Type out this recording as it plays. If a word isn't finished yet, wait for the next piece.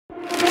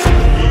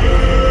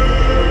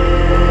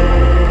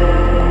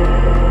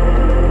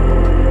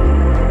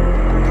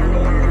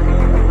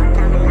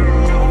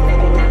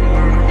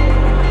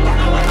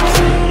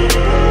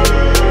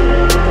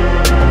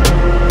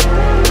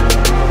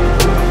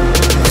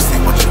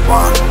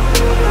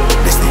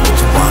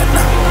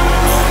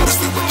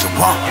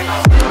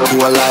Who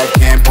alive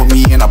can't put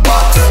me in a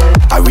box.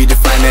 I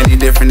redefine any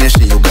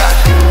definition you got.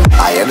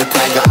 I am the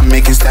tiger, I'm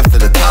making steps to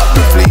the top.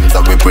 The flames,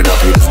 I whip it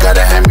up, you just gotta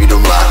hand me the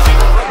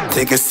rock.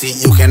 Take a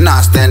seat, you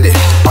cannot stand it.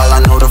 All I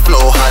know, the flow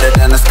harder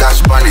than a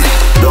Scotch bonnet.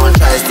 Don't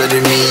try to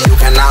study me, you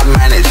cannot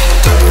manage.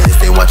 This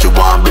ain't what you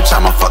want, bitch,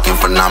 I'm a fucking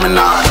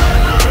phenomenon.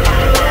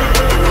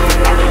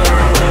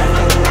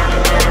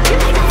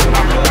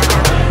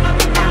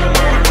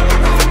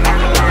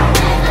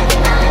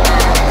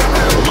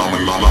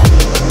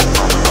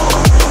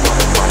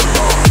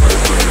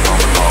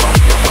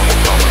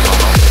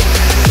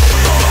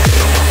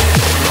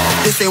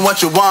 This ain't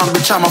what you want,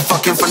 bitch, I'm a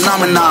fucking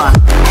phenomenon.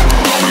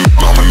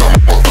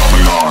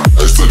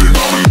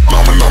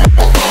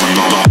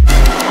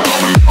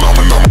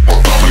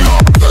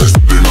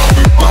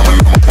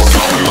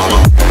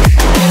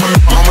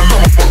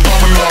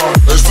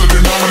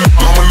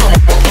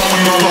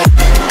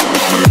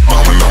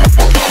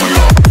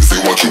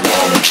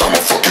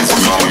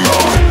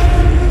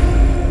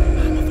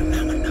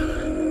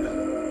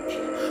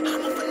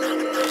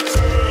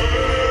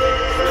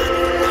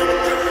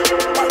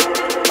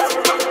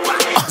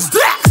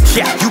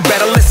 Yeah, you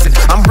better listen.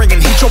 I'm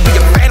bringing heat, you'll be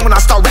a fan when I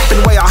start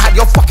rapping. Way I'll have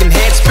your fucking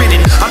head spinning.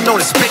 I'm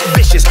known as spit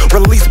vicious,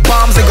 release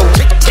bombs and go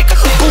tick tick.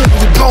 Boom,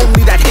 you blow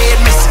me, that head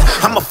missing.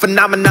 I'm a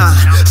phenomenon,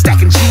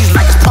 stacking cheese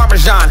like it's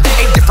Parmesan.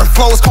 8 different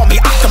flows, call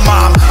me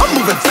Octomom. I'm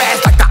moving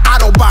fast like the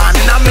Autobahn,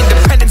 and I'm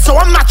independent, so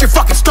I'm not your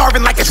fucking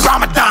starving like it's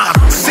Ramadan.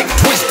 Sick,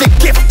 twisted,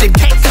 gifted,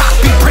 can't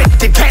copy,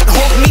 printed, can't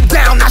hold me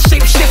down. I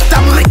shape shift,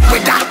 I'm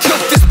liquid. I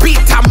killed this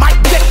beat, I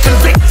might get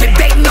convicted.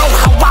 They know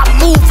how I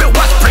move, it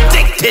was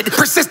predicted.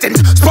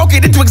 Persistent, spoke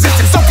it into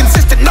existence, so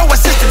consistent, no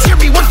assistance. Hear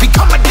me once,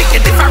 become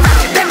addicted. If I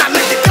rap it, then I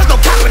live it. There's no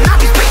cap when I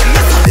be speaking.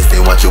 Listen. This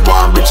ain't what you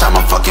want, bitch, I'm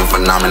a fucking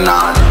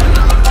phenomenon.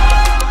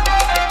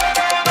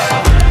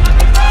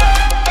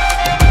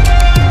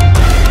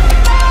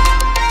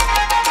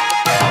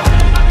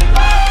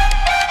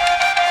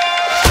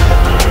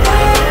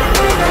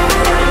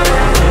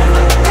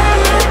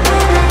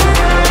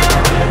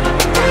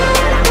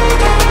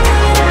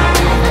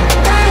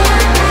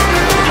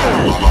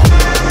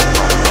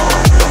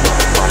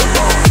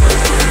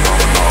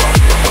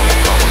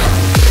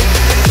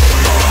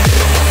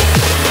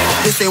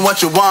 This ain't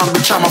what you want,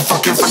 bitch, I'm a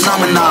fucking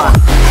phenomenon.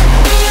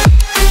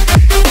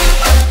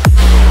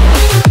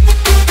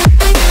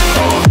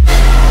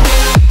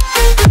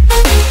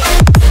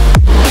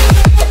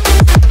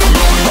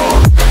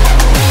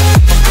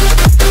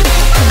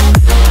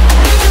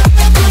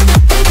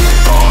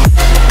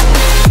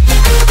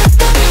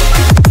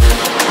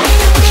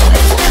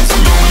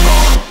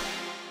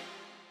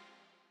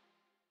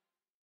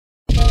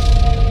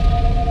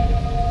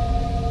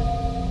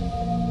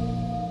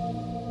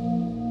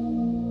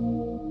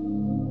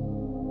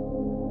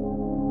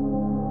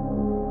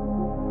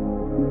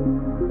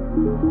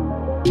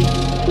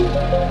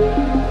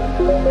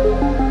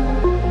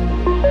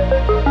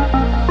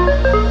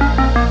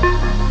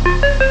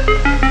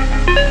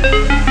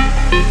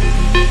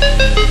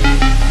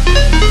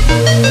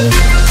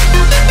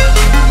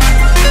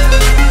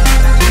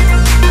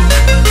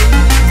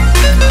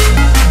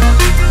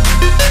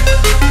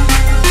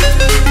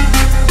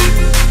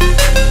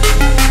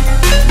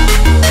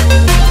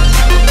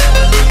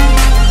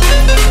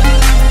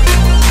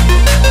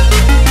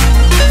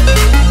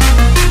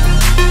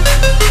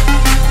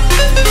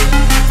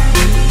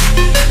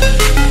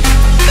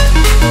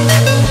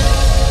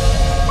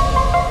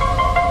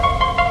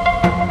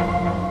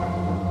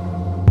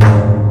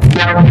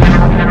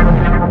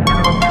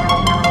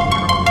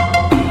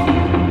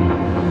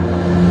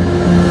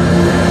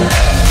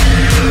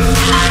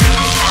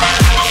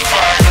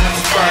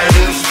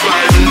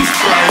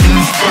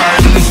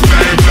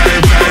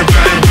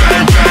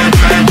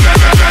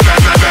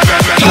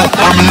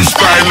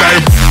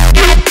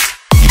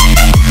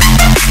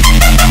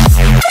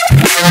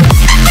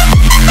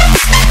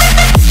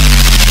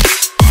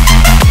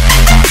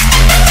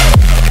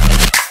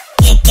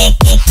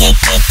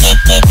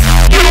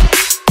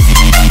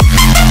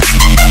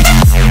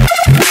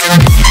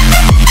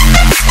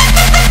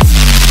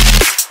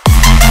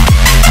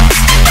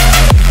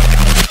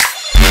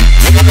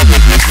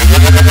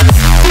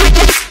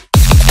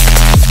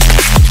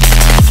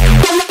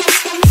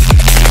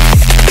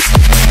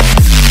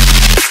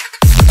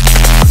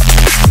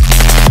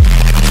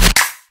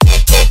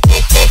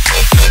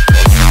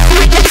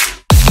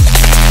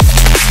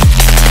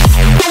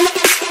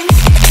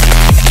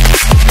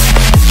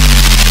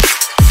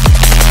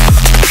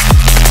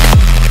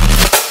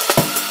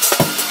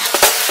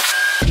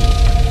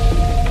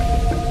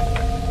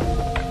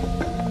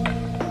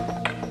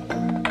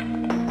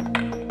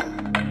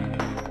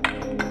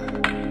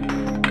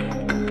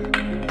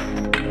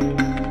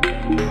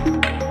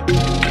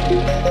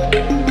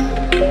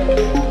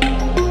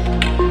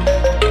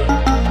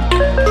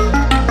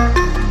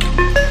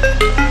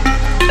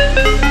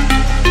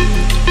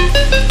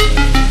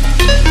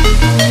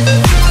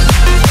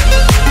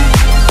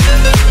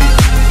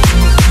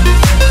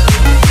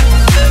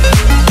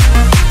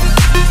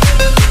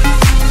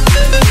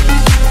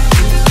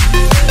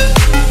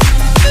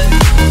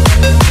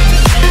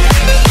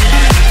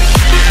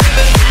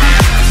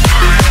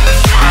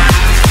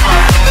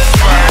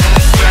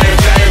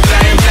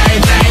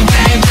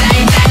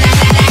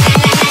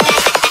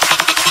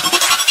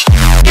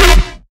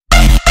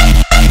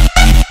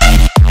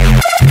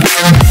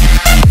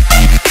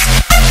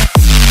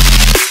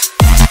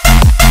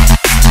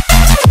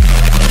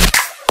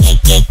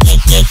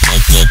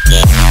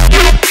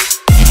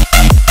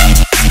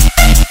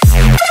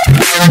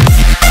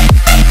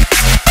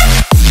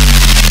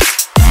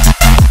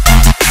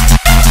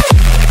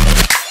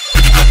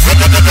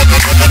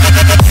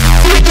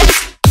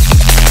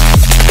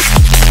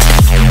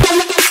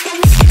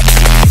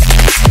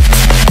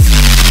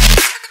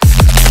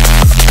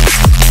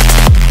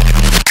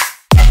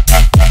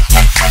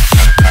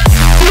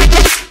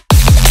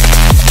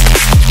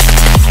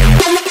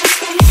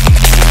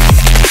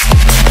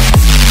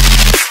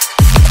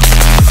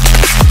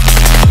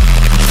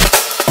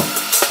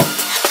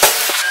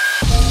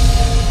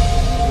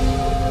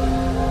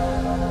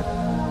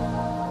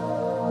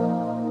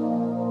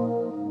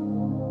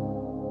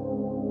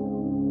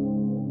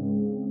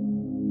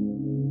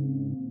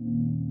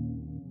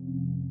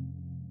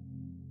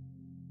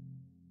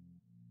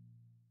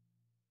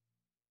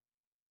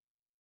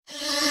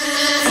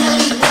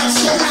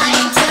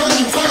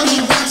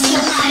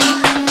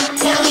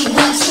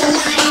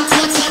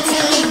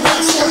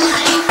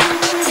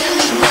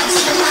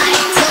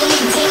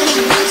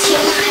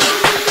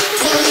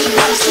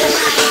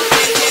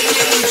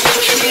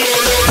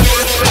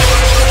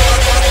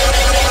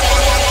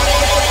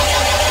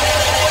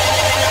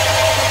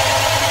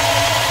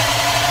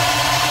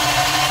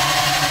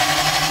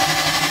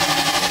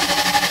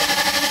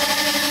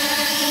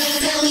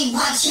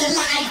 what you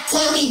like.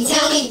 Tell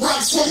me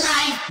what you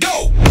like.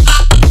 Go!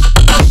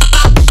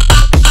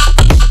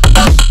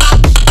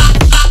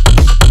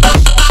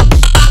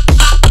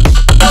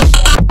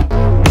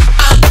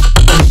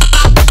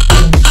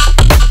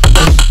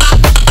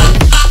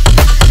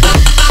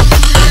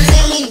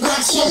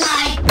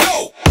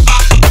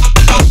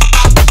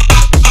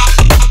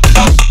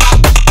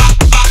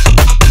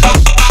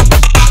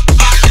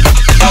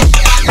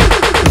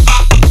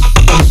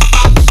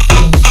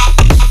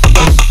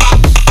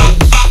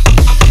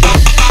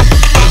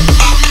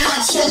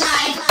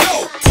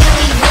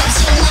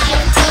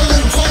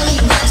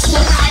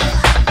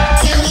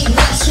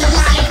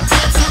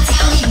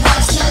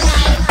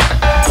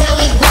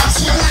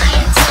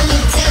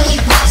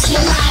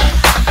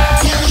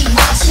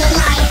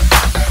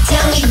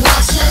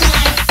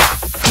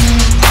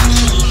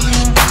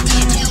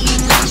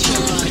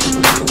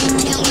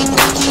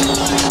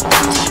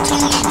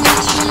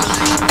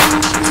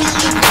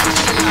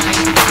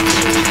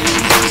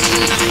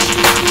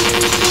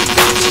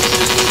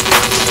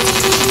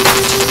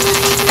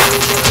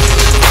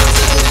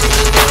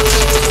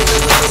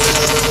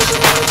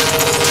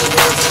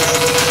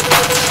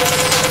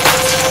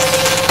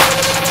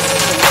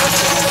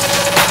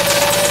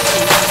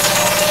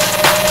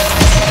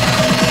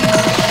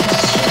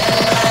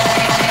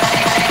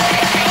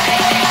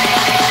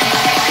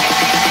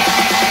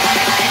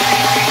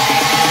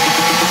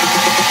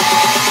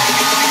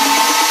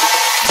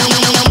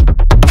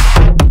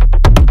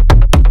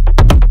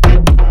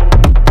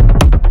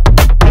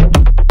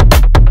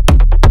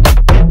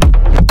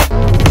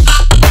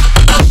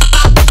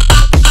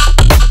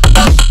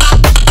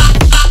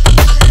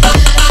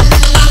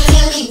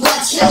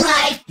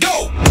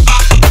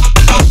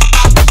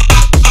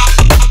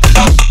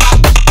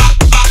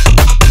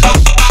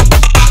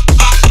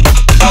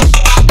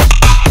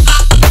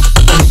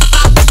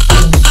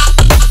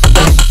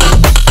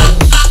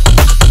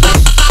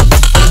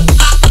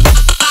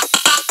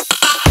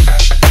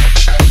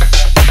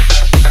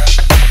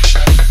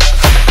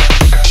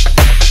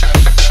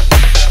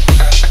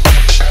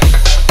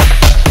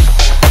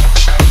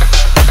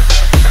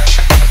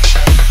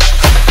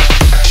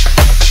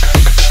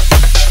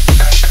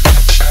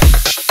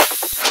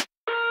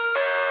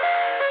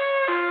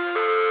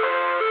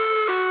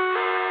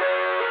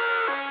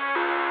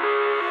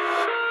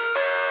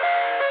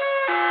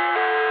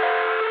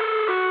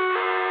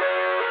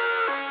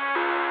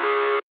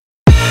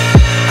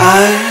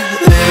 I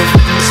live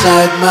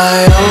inside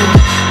my own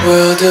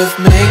world of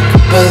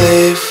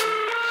make-believe.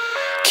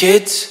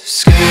 Kids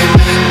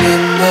screaming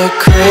in their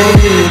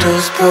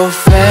cradles,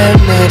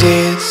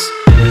 profanities.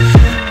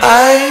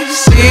 I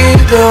see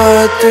the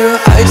world through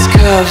ice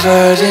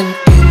covered in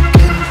ink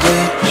and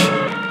bleach.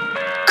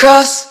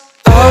 Cross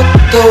out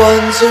the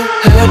ones who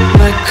heard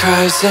my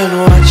cries and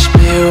watched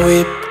me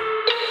weep.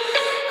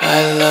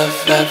 I love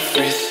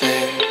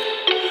everything.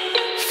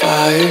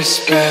 Fire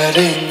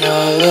spreading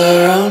all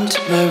around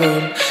my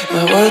room.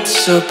 My world's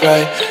so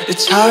bright,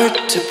 it's hard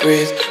to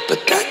breathe,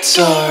 but that's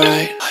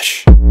alright.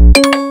 Hush.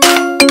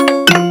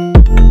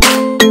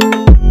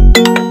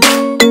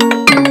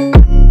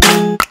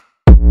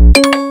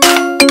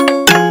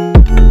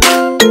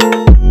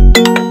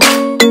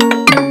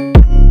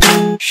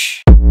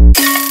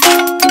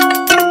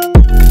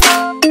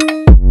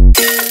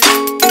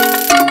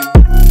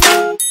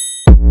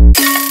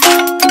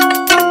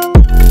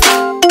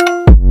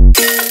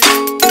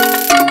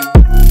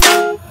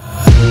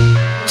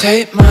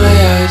 Tape my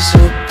eyes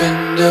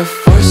open to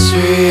force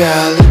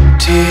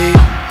reality.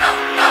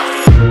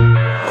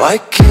 Why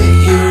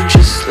can't you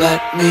just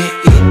let me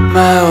eat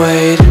my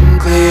weight in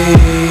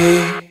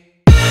glee?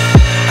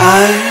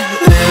 I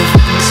live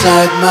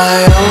inside my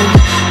own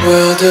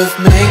world of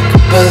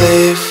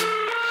make-believe.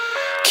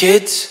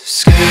 Kids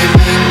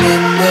screaming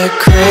in their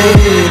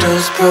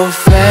cradles,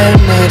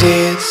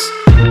 profanities.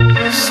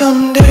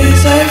 Some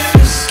days I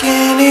feel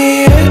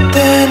skinnier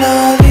than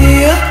all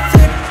the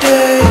other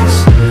days.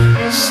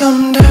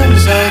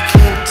 Sometimes I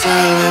can't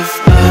tell if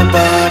my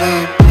body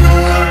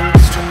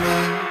belongs to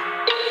me.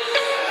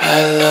 I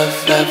love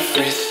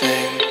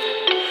everything.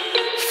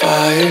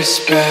 Fire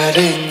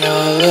spreading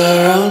all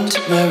around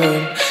my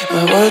room.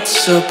 My world's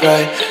so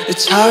bright,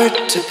 it's hard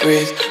to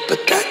breathe, but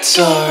that's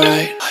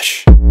alright.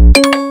 Hush.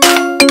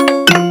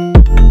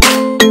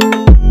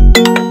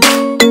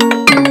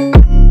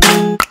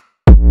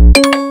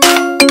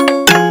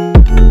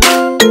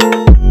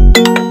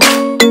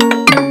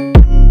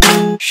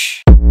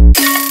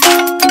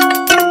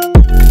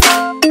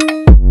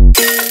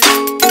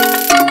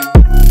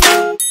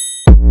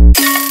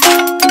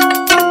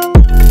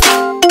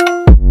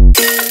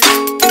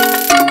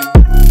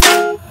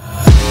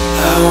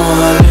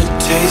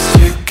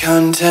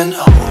 Content,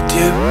 hold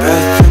your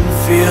breath and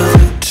feel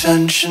the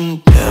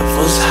tension.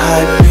 Devils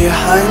hide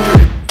behind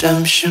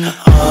redemption.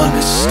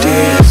 Honesty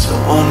is a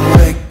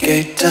one-way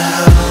gate to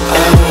hell.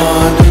 I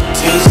wanna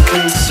taste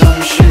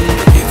consumption.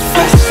 Breathe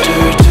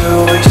faster to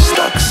waste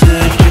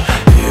oxygen.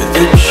 Hear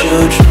the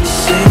children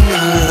sing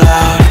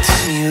aloud.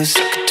 It's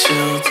music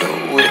till the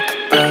wick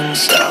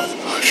burns out.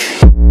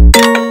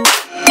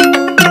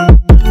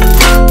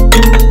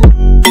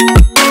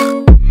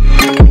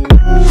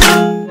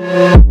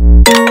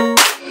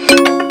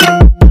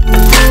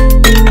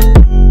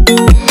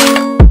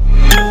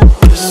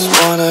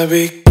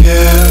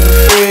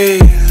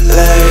 carefree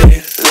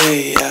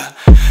lately, yeah.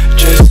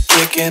 Just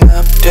kicking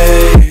up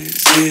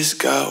daisies.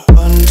 Got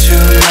one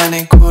too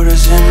many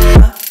quarters in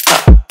my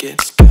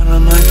pockets.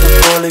 Counting like the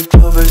 4-leaf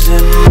clovers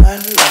in my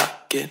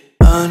locket.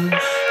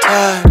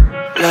 Untied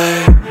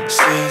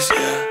laces,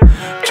 yeah.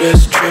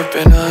 Just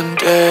tripping on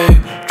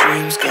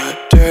daydreams.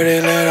 Got dirty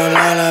little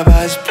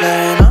lullabies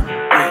playing on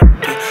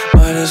repeat.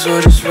 Might as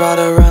well just ride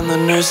around the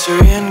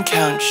nursery and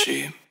count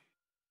sheep.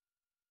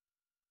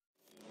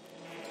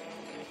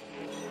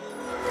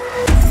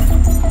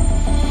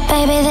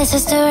 Baby, this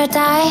is do or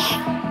die.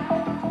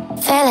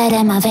 Feel it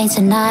in my veins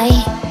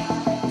tonight.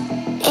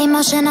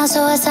 Emotional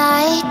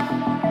suicide.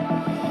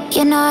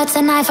 You know it's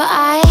an eye for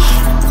eye.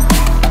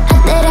 I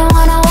didn't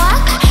wanna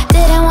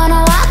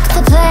walk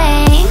the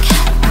plank.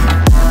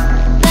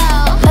 No,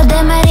 but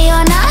the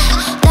Mariona,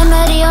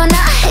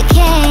 it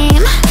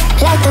came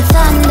like the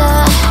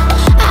thunder.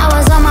 I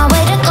was on my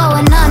way to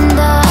going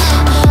under.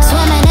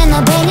 Swimming in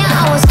the banya,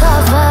 I was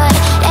covered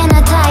in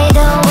a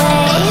tidal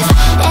wave,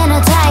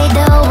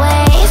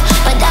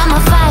 But I'm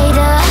a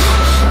fighter,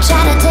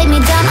 trying to take me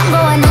down, I'm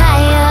going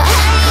higher.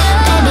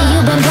 Baby,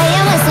 you've been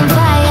playing with some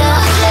fire.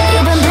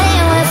 You've been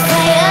playing with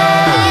fire.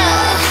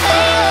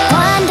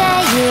 One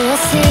day you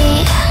will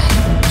see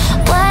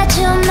what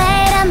you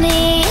made of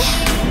me.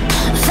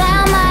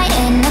 Found my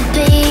inner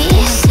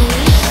beast.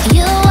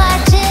 You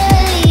watch it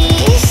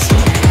release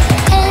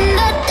in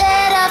the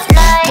dead of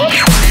night.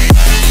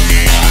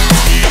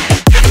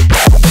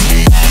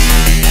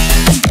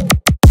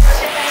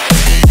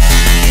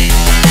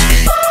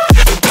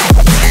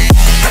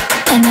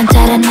 In the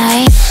dead of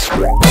night.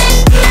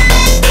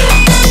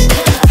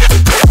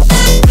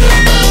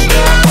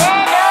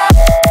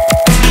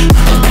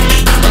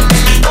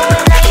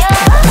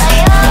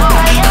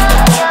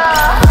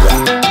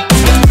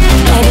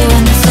 Baby,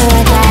 when the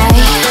sword die,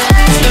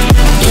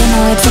 you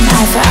know it's an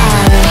eye for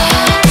eye.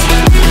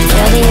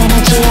 Feel the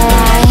energy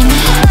align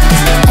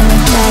in the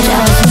dead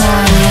of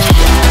night.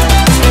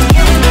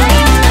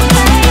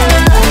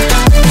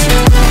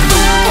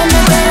 In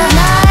the dead of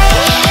night.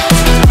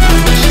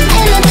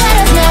 In the dead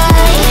of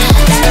night.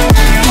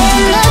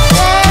 In the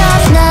dead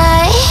of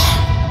night.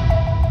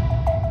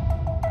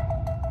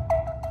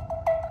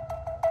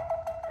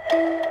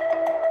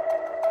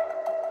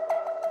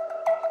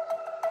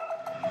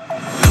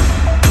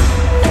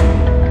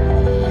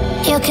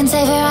 You can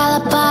save your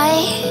alibi.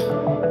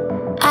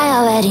 I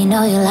already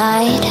know you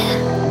lied.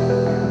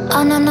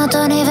 Oh no, no,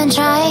 don't even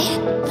try.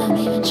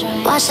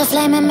 Watch the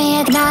flame in me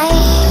ignite.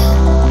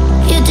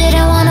 You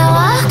didn't wanna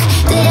walk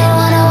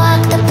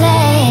the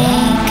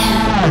plank.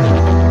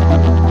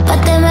 But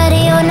the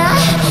Mariona,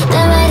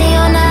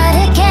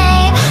 it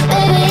came.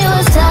 Baby, it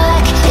was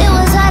dark, it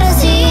was hard to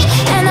see.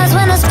 And that's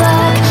when the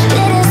spark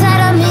lit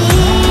inside of me.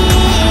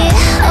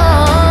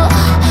 Oh,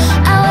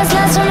 I was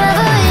lost from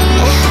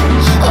reverie.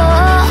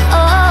 Oh,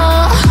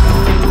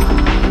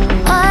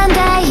 one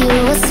day you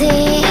will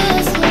see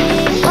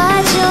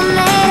what you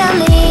made of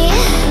me,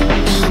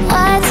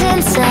 what's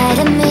inside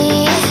of me.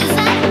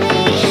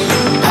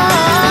 Oh,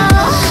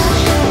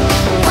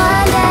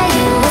 one day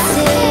you will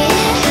see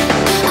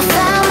I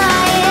found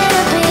my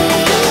inner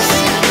beast.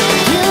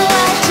 You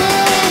watch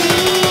it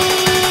release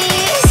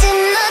in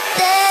the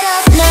dead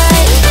of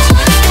night.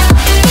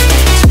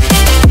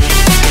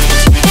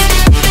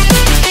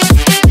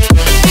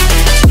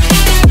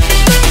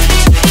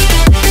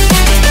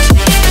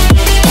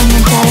 In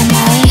the dead of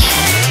night.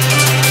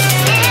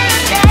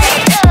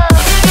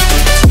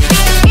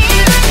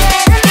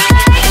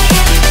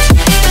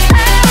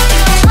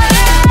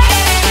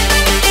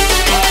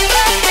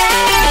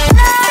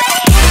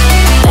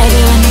 Baby,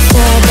 when the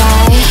sword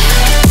die,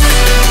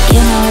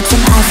 you know it's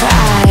an eye for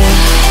eye.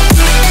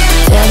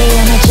 Feel the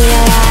energy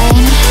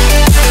align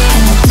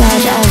in the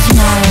dead of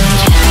night.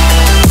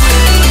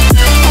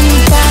 In the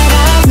dead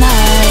of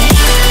night.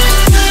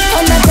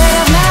 In the dead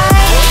of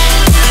night.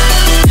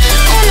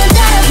 In the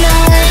dead of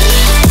night.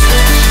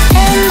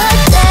 In the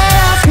dead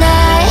of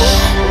night.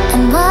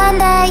 And one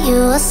day you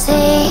will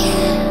see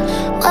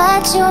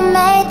what you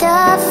made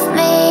of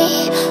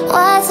me,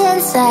 what's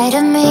inside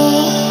of me.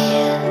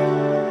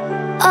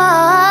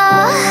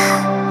 Oh,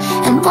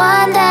 and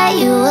one day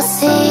you will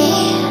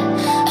see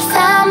I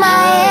found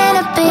my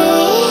inner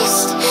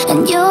beast,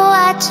 and you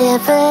watch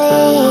it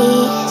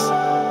release.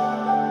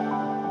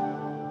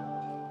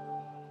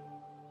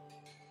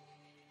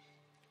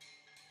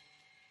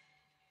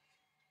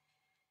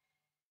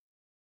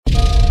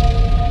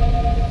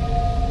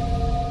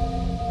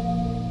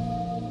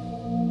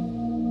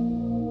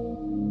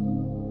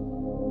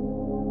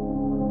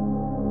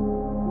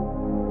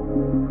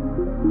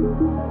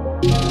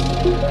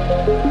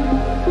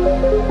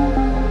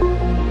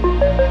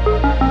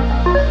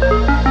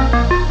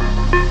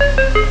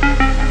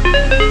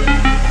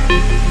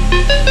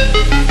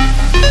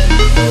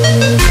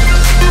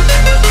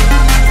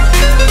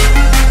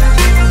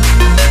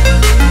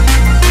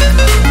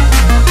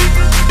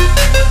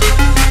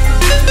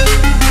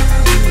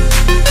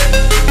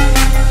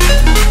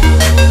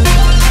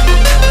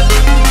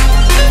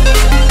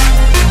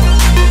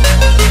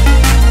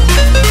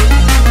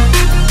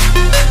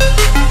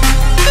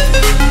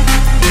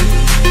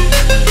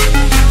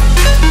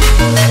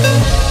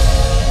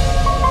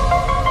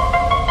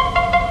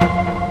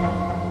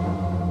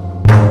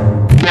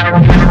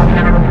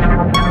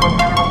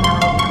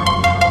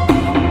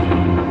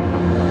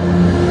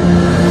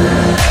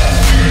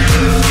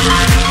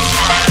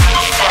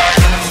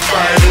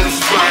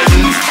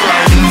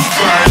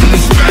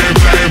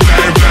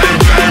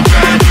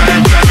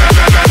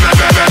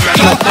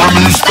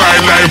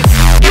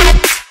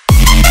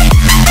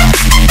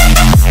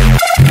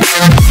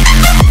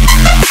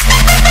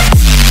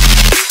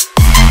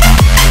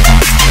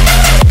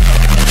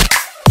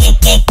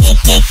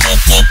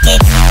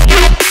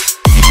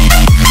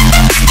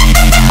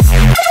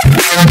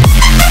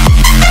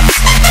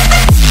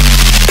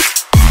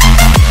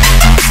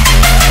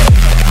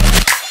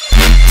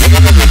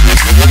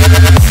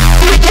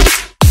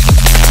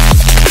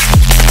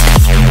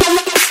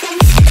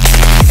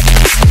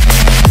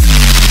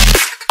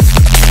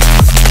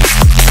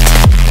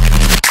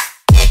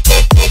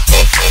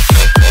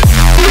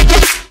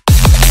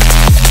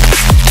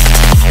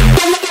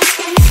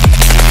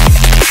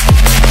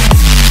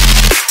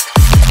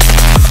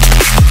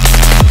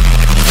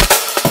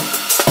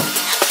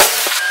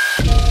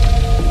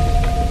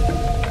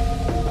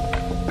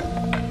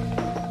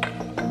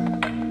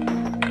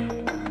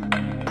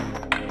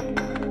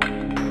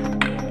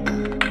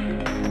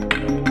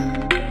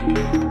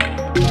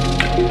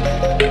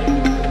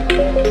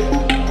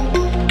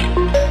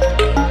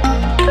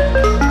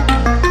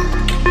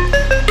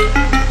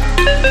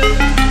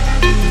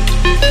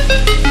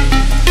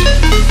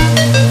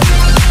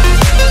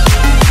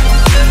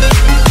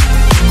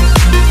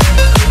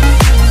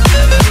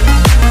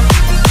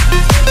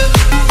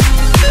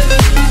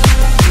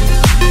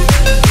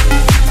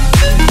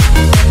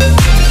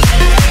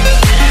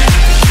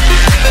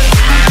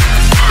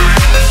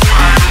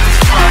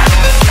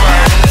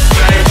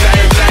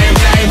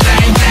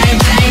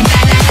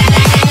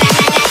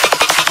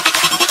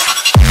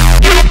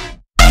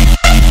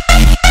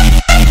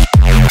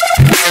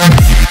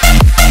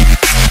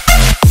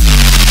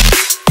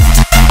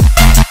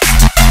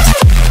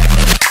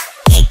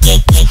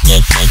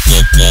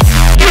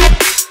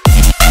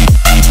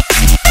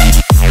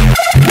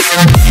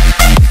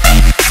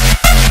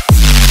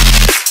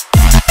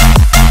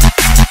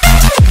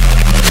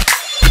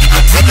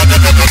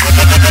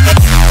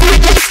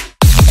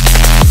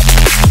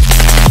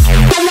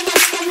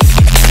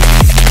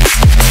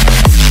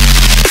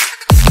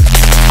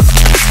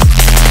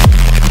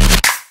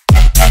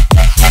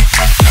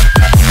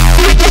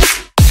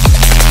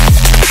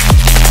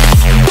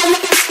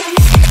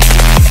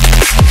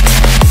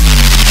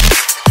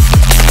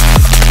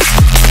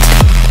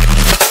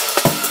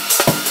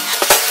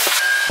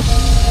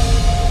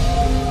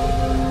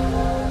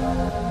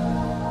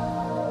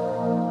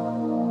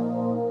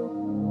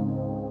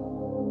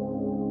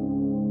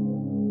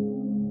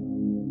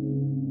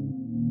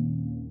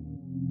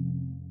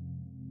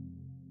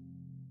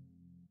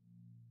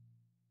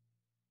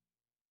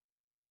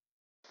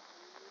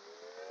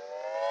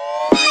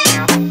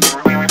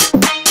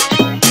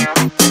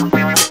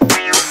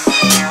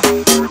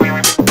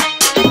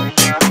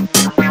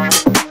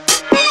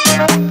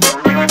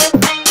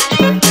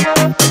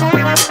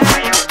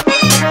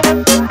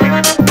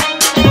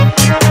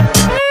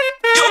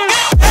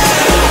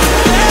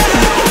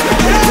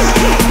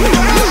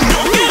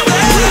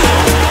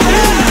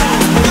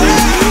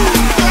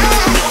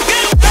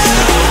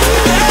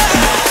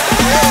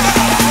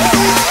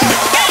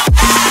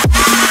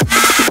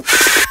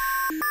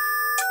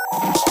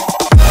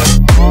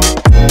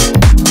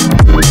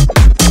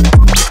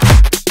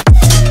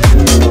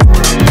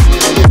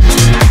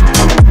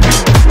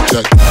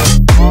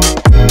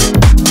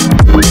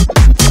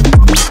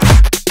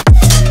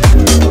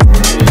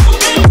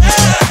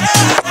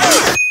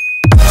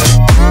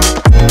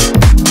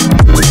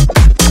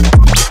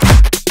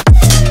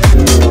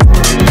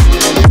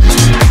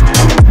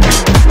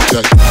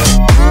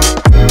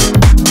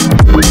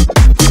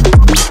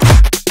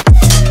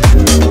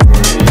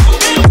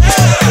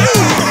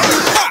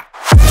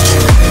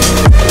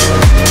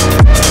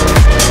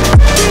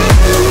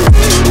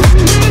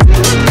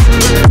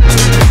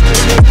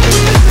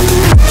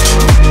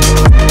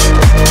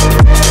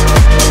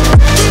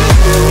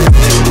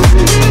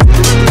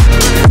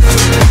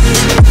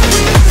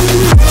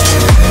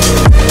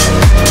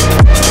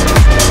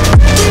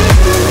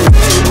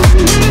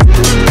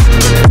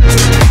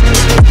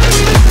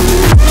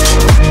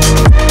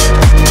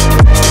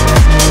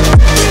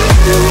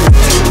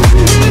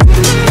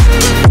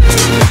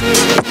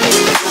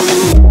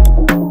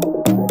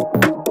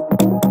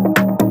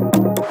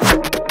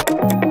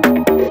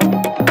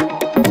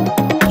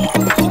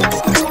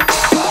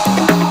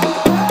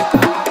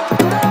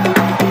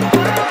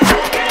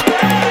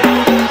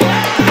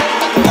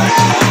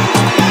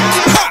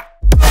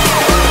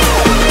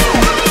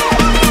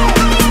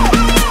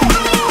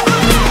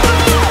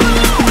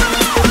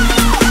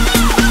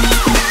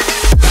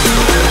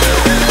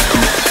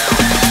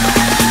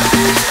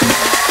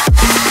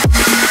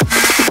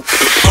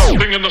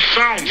 something in the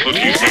sounds that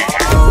he's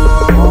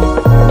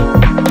making.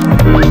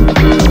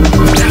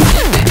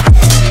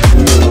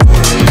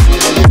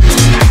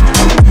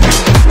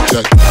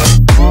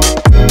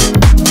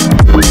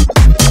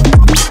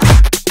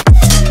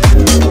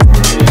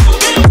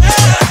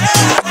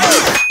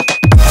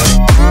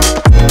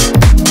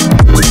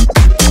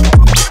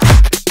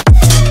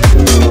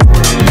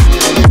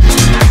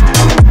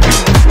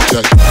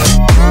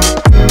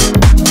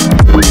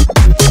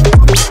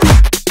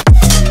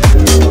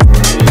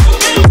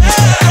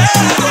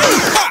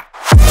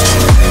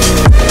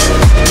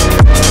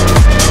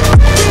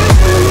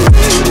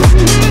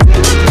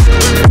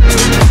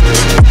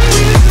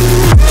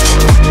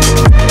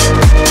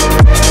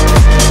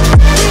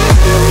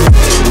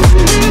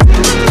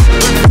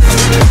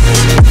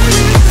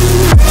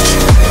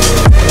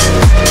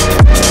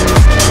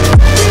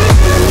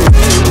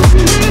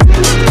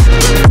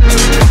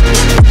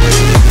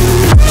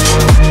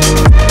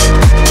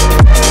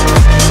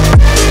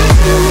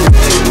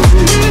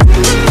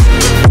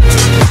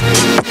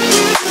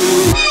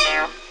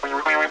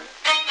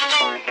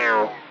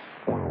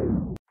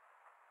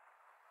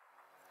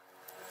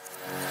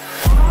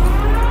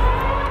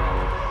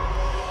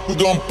 We're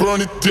gonna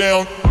burn it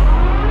down.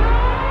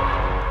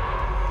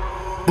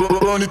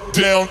 Burn it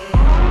down.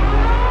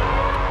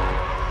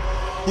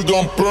 We're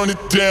gonna burn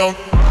it down.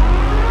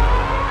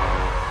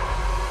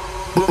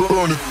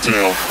 Burn it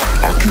down.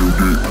 I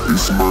killed it,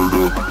 it's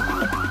murder.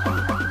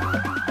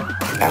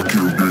 I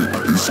killed it,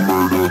 it's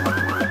murder.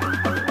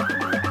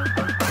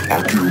 I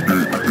killed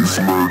it, it's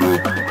murder.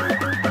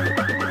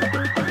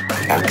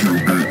 I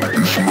killed it,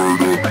 it's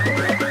murder.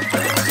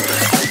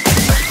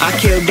 I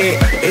killed it,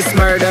 it's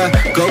murder,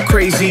 go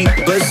crazy,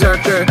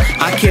 berserker.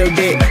 I killed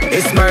it,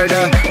 it's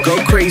murder, go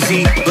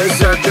crazy,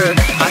 berserker.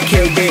 I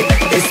killed it,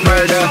 it's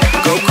murder,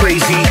 go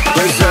crazy,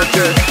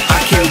 berserker.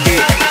 I killed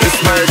it,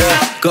 it's murder,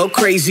 go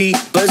crazy,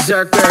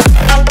 berserker.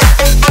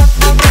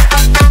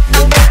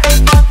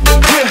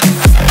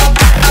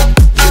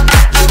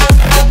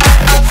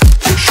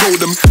 Show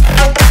them.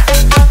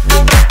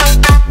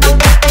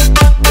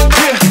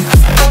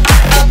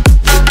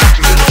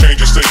 Change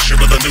the station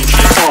with a new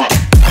shit.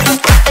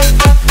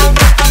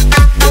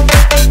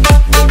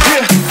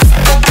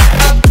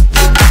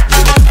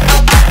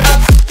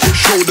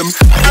 Show them.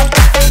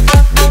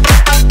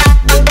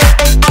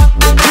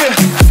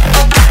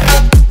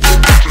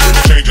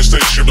 Change the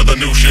station with a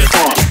new shit.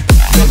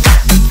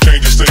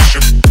 Change the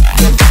station.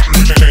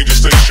 Change the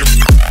station.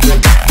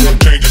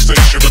 Change the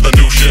station with a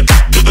new shit.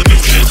 With a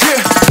new shit.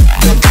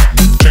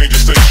 Change the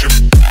station.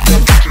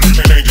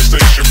 Change the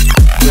station.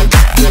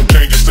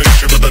 Change the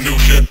station with a new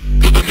shit.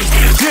 With a new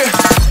shit.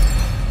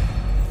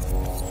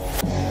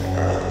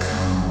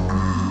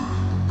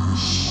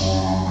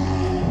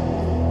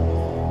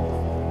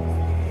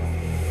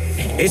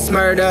 It's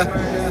murder.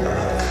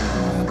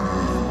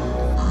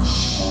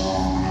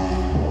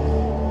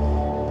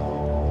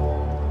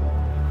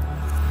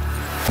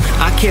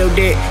 I killed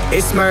it,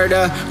 it's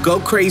murder, go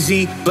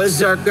crazy,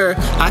 berserker.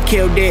 I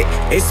killed it,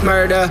 it's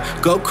murder,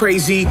 go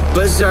crazy,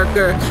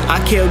 berserker. I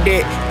killed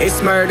it,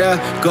 it's murder,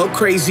 go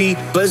crazy,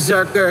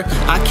 berserker.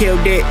 I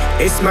killed it,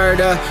 it's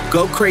murder,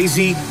 go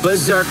crazy,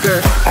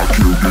 berserker. I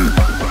killed it.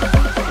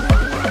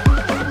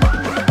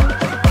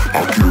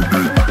 I killed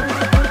it.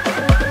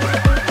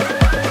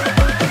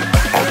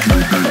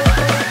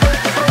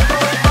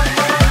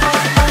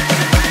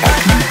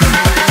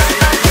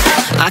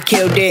 I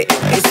killed it,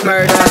 it's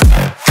murder.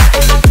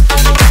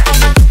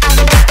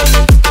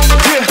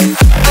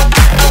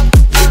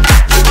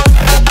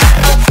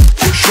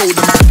 Show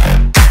them.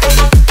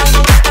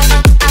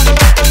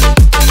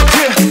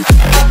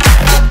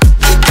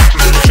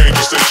 Change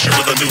the station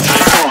with a new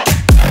shit.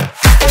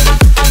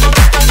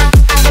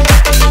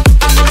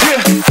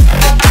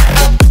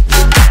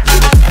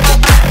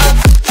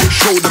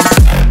 Show them.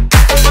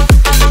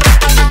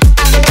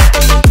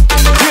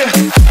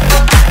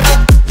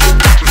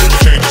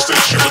 Change the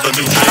station with a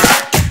new shit.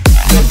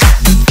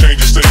 Change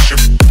the station.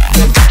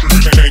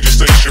 Change the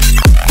station.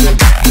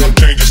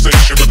 Change the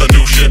station with a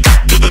new shit.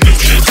 With a new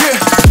shit.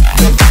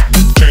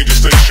 Change the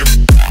station.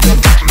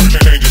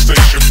 Change the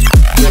station.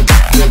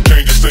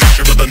 Change the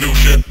station with a new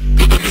shit.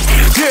 With a new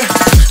shit.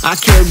 I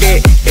killed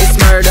it, it's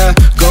murder,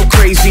 go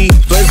crazy,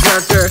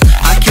 berserker.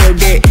 I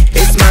killed it,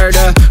 it's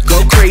murder,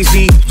 go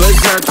crazy,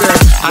 berserker.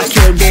 I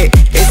killed it,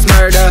 it's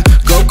murder,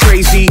 go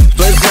crazy,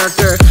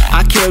 berserker.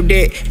 I killed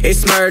it,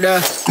 it's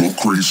murder. Go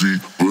crazy,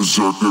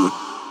 berserker.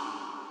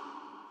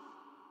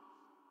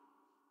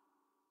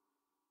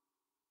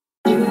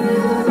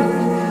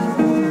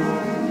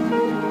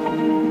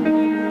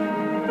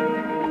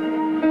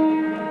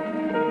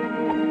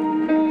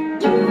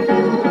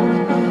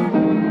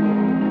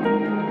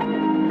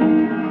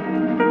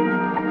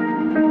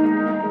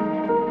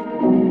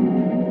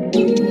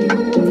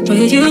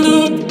 Where you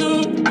look,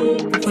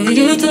 where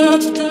you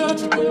touch,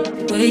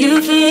 where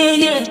you feel,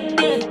 yeah.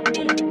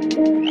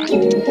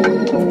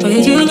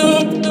 Where you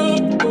look,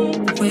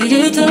 where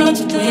you touch,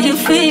 where you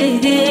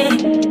feel, yeah.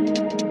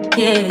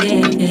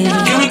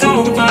 Yeah.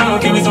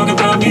 Can we talk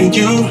about me and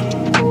you?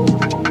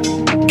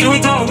 Can we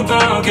talk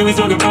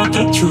about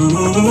the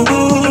truth?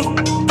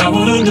 I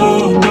wanna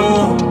know,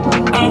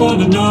 I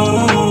wanna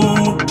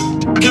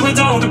know. Can we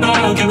talk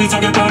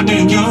about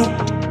me and you?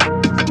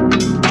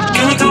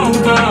 Can we talk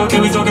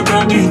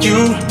about me and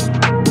you?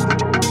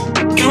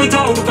 Can we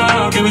talk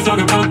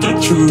about the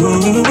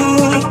truth?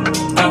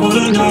 I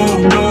wanna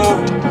know,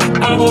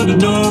 I wanna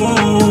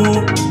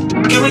know.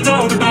 Can we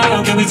talk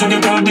about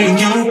me and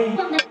you?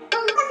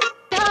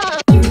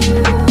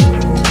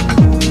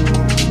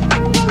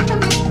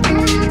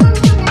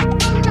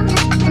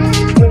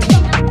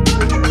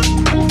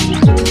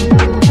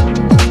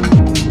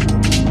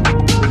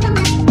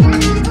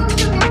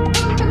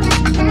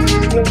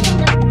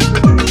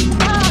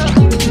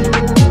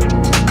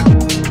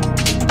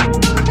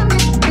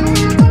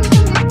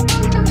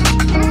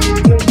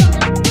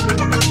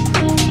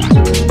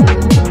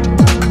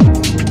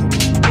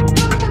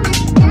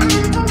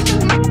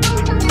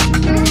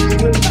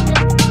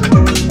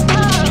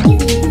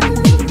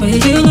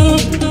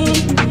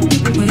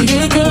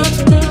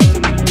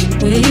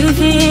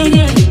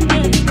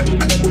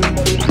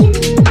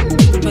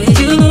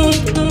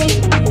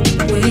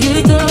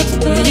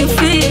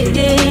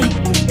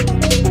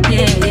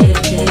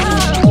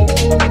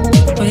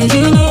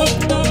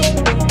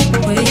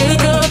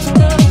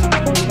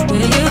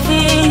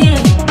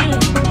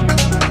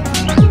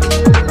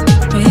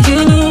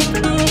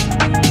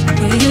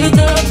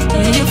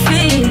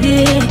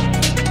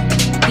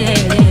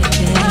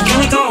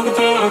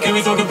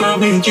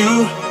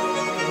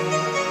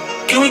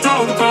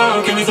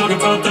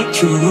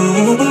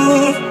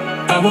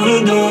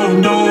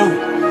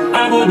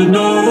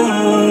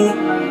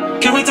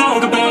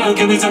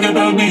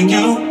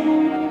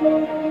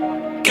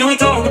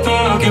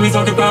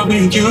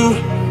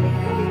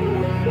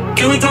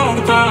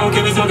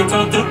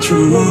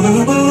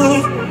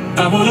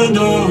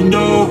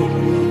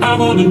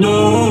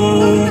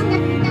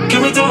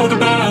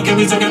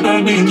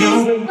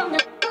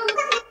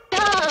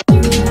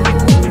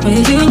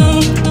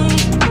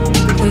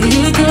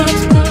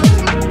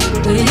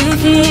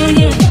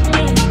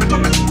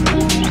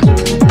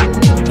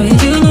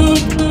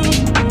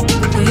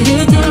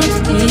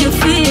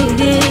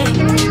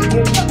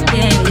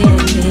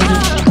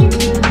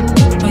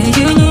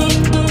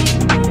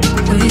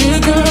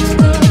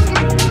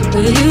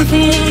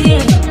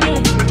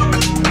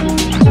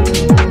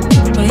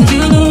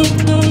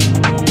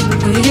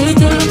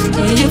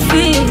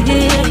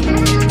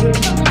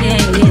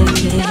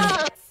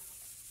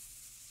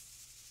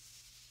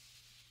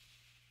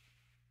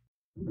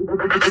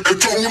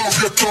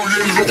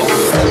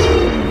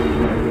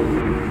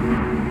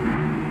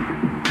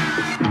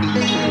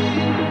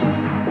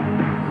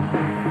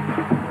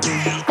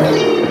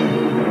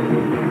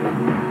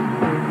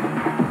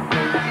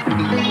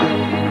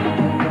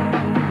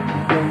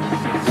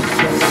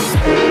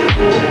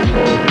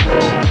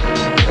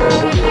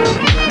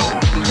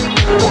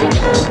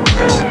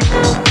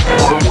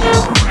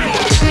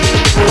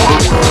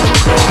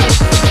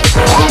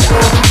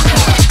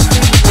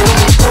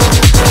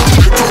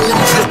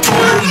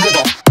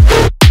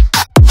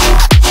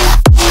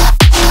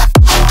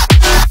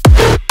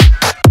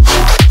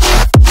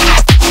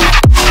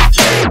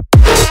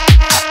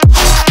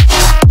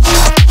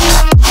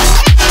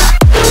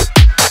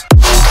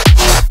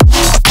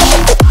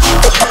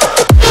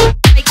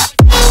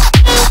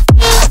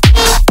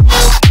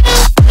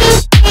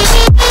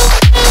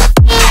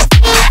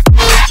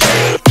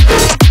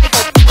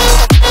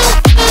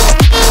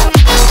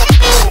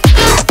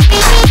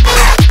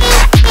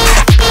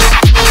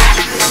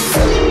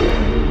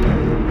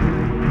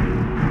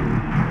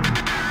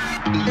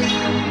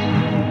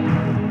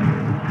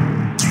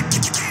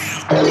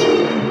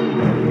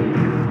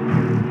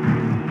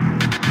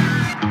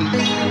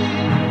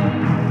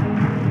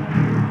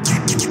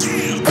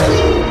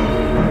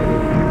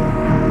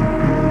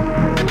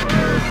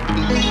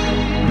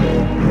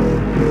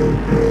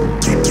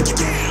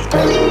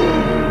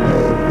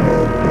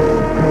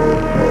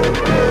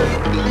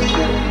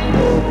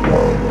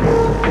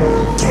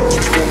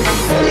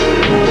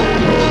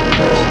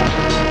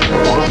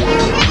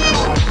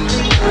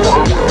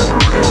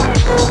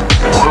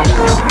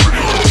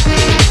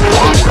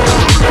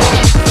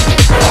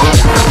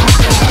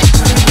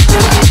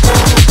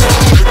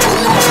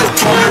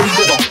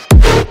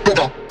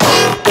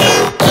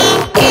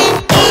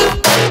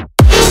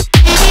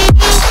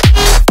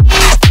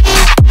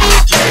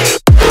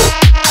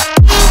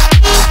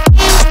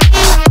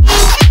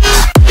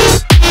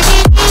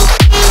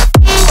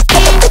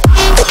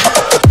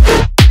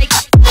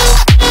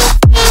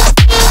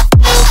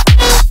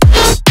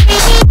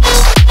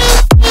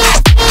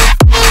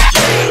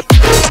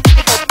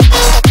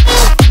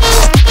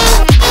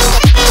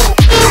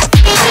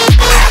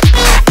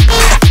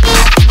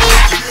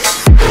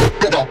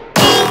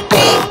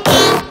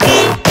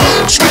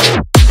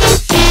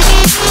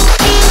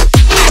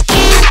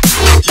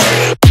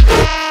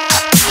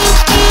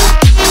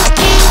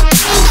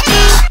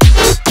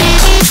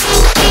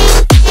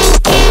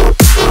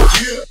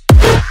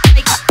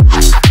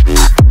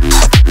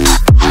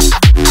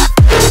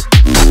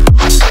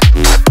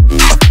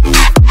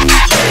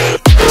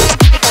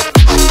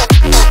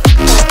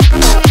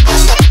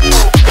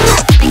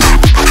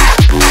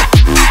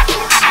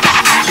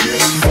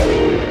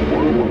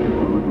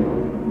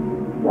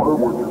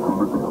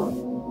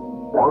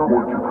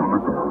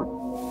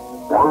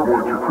 Driving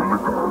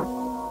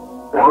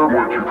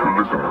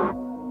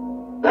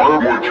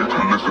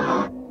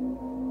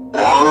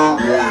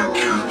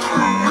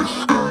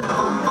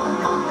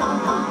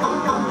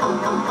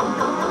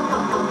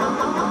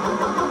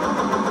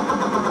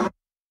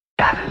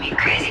me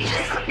crazy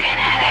just looking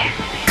at it.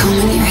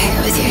 Combing your hair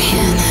with your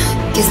hand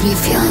gives me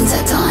feelings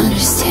I don't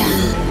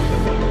understand.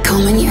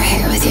 Combing your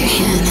hair with your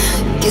hand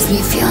gives me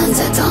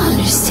feelings I don't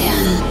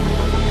understand.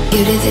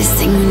 You do this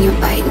thing when you're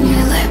biting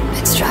your lip.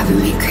 It's driving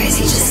me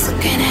crazy just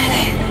looking at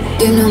it.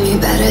 You know me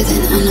better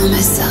than I know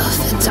myself.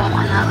 I don't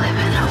wanna live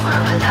in a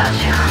world without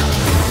you.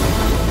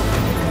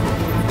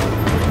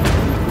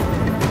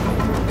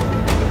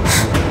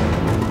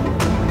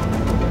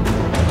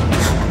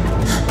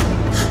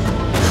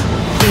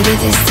 You do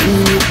this thing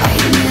when you're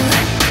biting your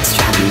lip. It's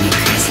driving me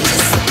crazy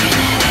just looking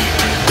at it.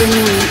 You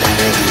know me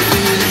better than I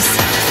know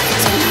myself.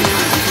 I don't wanna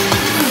live in a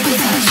world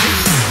without you.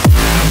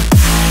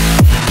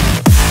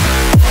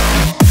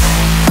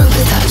 World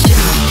without you.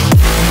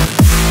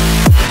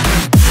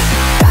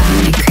 Driving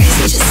me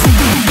crazy just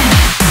looking at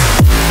it.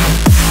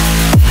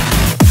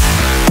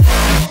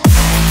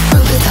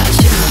 World without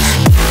you.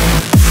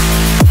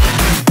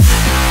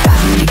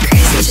 Driving me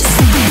crazy just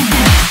looking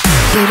at it.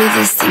 You do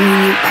this thing when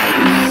you're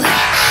biting your lip.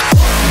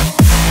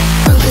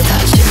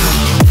 Without you,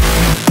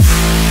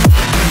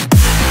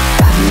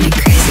 driving me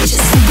crazy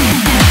just looking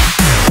at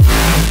it.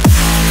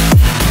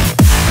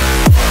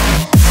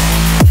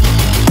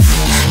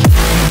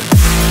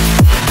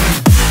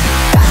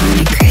 Driving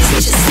me crazy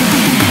just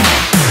looking at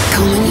it.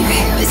 Combing your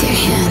hair with your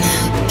hand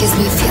gives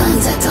me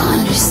feelings I don't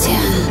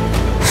understand.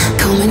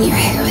 Combing your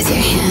hair with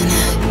your hand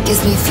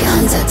gives me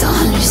feelings I don't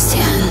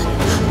understand.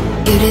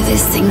 You do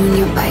this thing when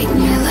you're biting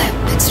your lip.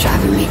 It's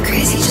driving me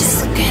crazy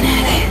just looking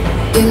at it.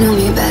 You know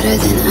me better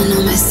than I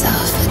know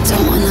myself. I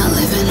don't wanna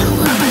live in a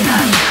world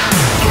without you.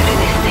 You do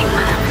this thing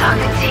when I'm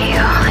talking to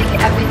you, like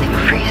everything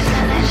freezes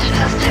and it's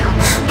just you.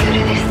 You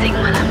do this thing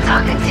when I'm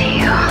talking to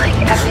you, like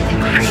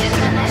everything freezes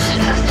and it's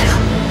just you.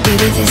 You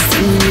do this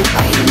thing when you're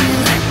biting your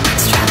lip.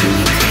 It's driving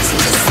me crazy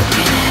just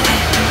looking at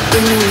it.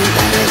 You know me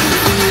better than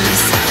I know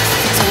myself.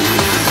 I don't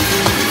wanna live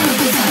in a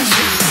world without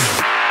you.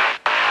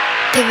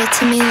 Give it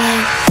to me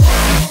like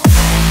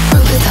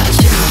world without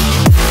you.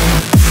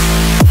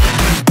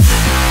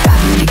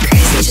 Driving me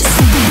crazy just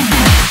looking at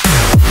it.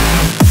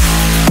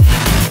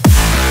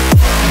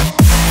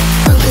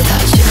 World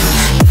without you.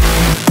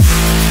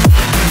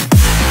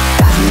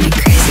 Driving me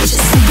crazy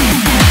just looking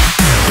at it.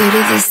 You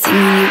do this thing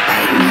when you're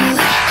biting your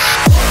lip.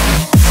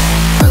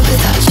 World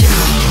without you.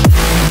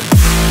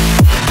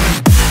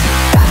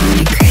 Driving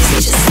me crazy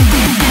just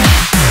looking at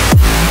it.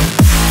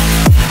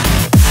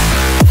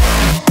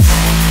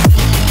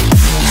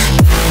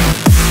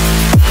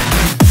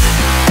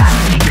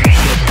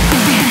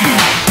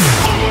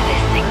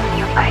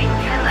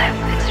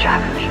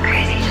 Driving me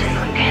crazy just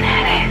looking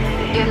at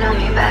it. You know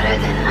me better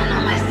than I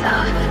know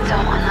myself. I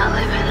don't wanna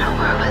live in a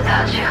world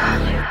without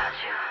you.